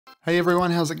Hey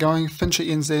everyone, how's it going? Fincher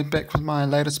NZ back with my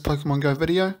latest Pokemon Go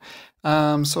video.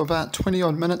 So about 20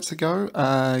 odd minutes ago,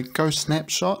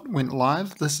 GoSnapshot went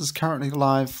live. This is currently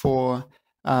live for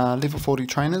level 40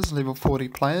 trainers, level 40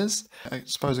 players. I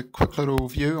suppose a quick little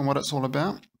view on what it's all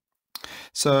about.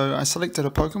 So I selected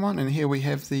a Pokemon, and here we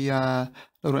have the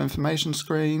little information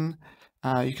screen.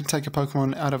 You can take a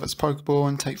Pokemon out of its Pokeball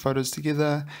and take photos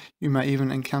together. You may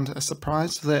even encounter a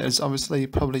surprise. So that is obviously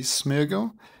probably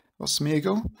Smeargle or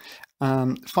Smeargle.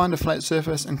 Find a flat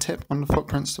surface and tap on the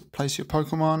footprints to place your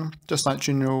Pokemon. Just like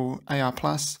general AR+,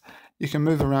 you can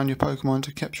move around your Pokemon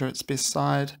to capture its best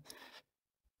side.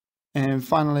 And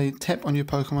finally, tap on your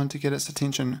Pokemon to get its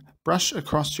attention. Brush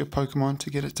across your Pokemon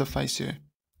to get it to face you.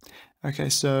 Okay,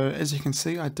 so as you can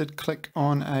see, I did click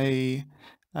on a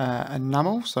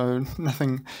numble, so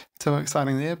nothing too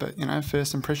exciting there, but you know,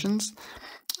 first impressions.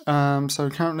 So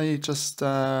currently just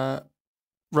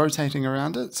rotating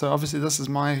around it. So obviously this is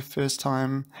my first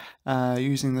time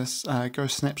using this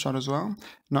GoSnapshot as well.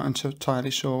 Not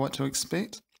entirely sure what to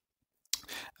expect.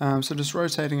 So just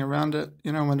rotating around it,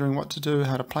 you know, wondering what to do,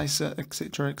 how to place it,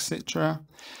 etc, etc.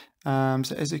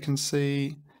 So as you can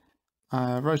see,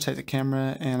 rotate the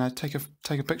camera and I take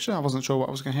a picture. I wasn't sure what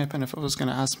was going to happen, if it was going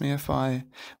to ask me if I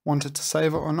wanted to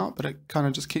save it or not, but it kind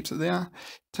of just keeps it there.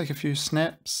 Take a few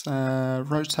snaps,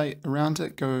 rotate around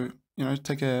it, go, you know,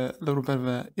 take a little bit of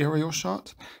an aerial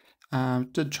shot.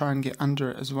 Did try and get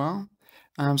under it as well.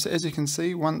 So as you can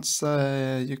see, once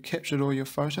you've captured all your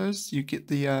photos, you get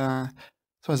the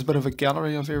so it's a bit of a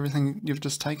gallery of everything you've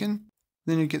just taken.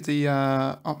 Then you get the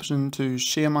option to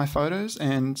share my photos,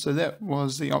 and so that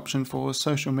was the option for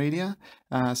social media,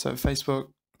 so Facebook,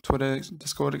 Twitter,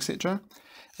 Discord, etc.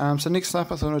 So next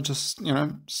up, I thought I'd just, you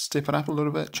know, step it up a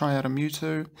little bit, try out a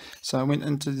Mewtwo. So I went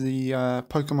into the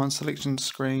Pokemon selection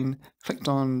screen, clicked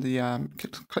on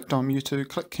Mewtwo,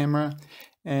 click camera,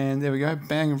 and there we go,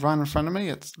 bang, right in front of me.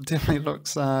 It definitely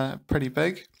looks pretty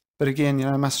big. But again, you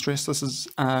know, I must stress this is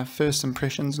first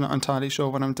impressions, not entirely sure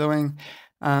what I'm doing.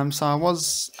 So I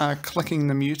was clicking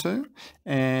the Mewtwo,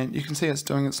 and you can see it's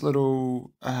doing its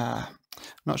little,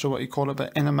 not sure what you call it,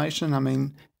 but animation. I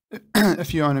mean,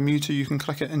 if you own a Mewtwo, you can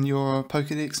click it in your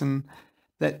Pokedex, and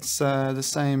that's the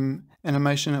same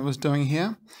animation it was doing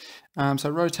here. So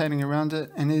rotating around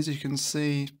it, and as you can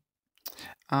see,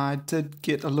 I did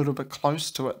get a little bit close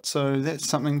to it. So that's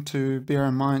something to bear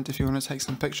in mind if you want to take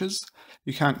some pictures.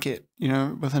 You can't get, you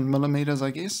know, within millimeters,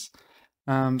 I guess.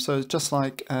 So just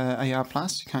like AR+,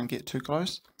 you can't get too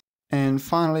close. And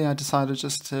finally, I decided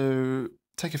just to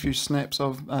take a few snaps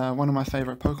of one of my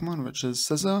favorite Pokemon, which is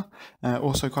Scizor.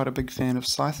 Also quite a big fan of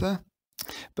Scyther.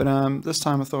 But this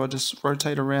time I thought I'd just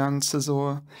rotate around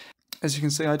Scizor. As you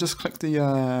can see, I just clicked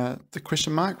the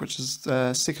question mark, which is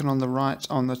second on the right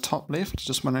on the top left.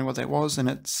 Just wondering what that was, and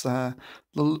it's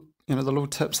little, you know, the little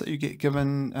tips that you get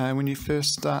given when you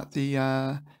first start the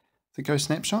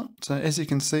GoSnapshot. So as you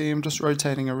can see, I'm just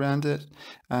rotating around it,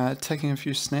 taking a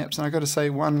few snaps. And I got to say,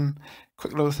 one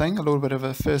quick little thing, a little bit of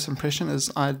a first impression,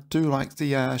 is I do like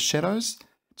the shadows.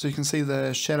 So you can see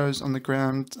the shadows on the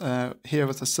ground here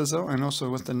with the Scizor, and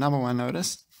also with the numble, I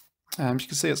noticed. You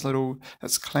can see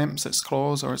its clamps, its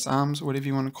claws, or its arms, or whatever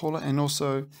you want to call it, and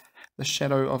also the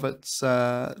shadow of its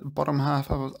bottom half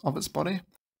of its body.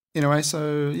 Anyway,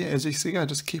 so yeah, as you see, I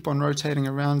just keep on rotating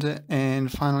around it,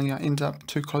 and finally I end up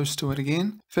too close to it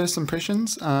again. First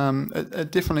impressions,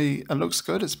 it definitely looks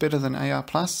good. It's better than AR+.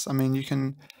 I mean, you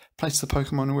can place the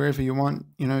Pokemon wherever you want.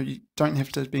 You know, you don't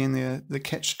have to be in the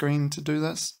catch screen to do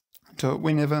this. Do it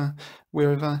whenever,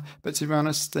 wherever. But to be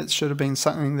honest, that should have been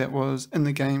something that was in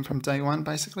the game from day one,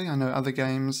 basically. I know other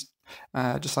games,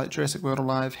 just like Jurassic World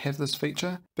Alive, have this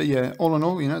feature. But yeah, all in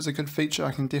all, you know, it's a good feature.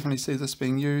 I can definitely see this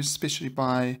being used, especially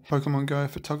by Pokemon Go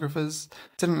photographers.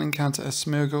 Didn't encounter a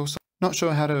Smeargle, so not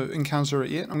sure how to encounter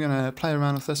it yet. I'm going to play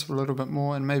around with this for a little bit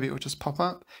more, and maybe it will just pop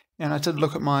up. And I did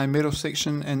look at my medal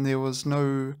section, and there was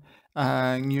no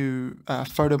new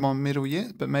photobomb medal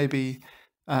yet, but maybe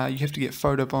you have to get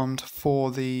photobombed for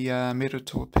the medal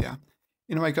to appear.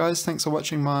 Anyway guys, thanks for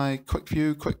watching my quick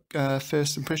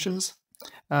first impressions.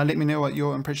 Let me know what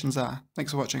your impressions are.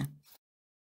 Thanks for watching.